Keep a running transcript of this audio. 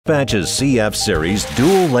Despatch's CF Series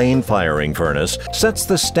dual-lane firing furnace sets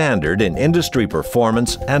the standard in industry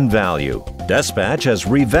performance and value. Despatch has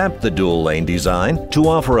revamped the dual-lane design to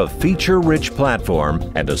offer a feature-rich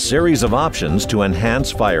platform and a series of options to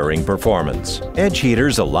enhance firing performance. Edge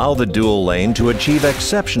heaters allow the dual lane to achieve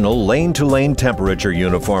exceptional lane-to-lane temperature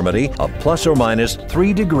uniformity of plus or minus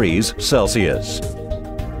 3 degrees Celsius.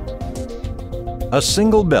 A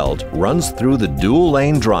single belt runs through the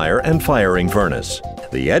dual-lane dryer and firing furnace.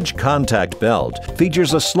 The edge contact belt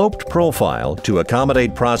features a sloped profile to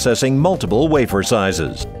accommodate processing multiple wafer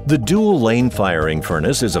sizes. The dual-lane firing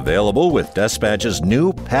furnace is available with Despatch's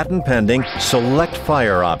new patent-pending Select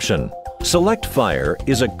Fire option. Select Fire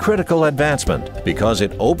is a critical advancement because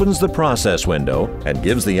it opens the process window and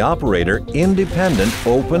gives the operator independent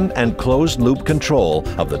open and closed loop control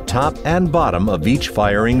of the top and bottom of each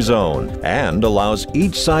firing zone and allows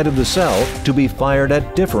each side of the cell to be fired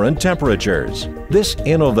at different temperatures. This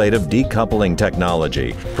innovative decoupling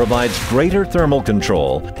technology provides greater thermal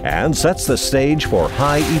control and sets the stage for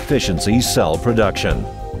high-efficiency cell production.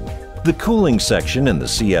 The cooling section in the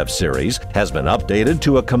CF Series has been updated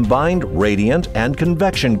to a combined radiant and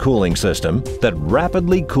convection cooling system that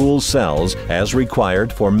rapidly cools cells as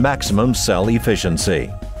required for maximum cell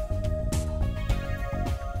efficiency.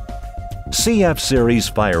 CF Series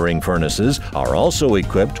firing furnaces are also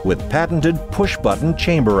equipped with patented push-button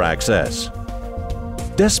chamber access.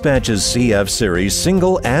 Despatch's CF Series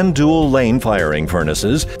single and dual lane firing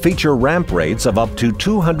furnaces feature ramp rates of up to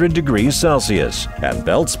 200 degrees Celsius and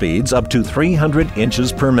belt speeds up to 300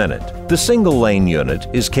 inches per minute. The single lane unit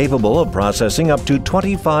is capable of processing up to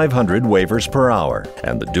 2,500 wafers per hour,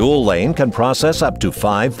 and the dual lane can process up to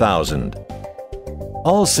 5,000.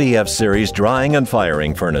 All CF Series drying and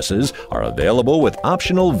firing furnaces are available with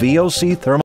optional VOC thermal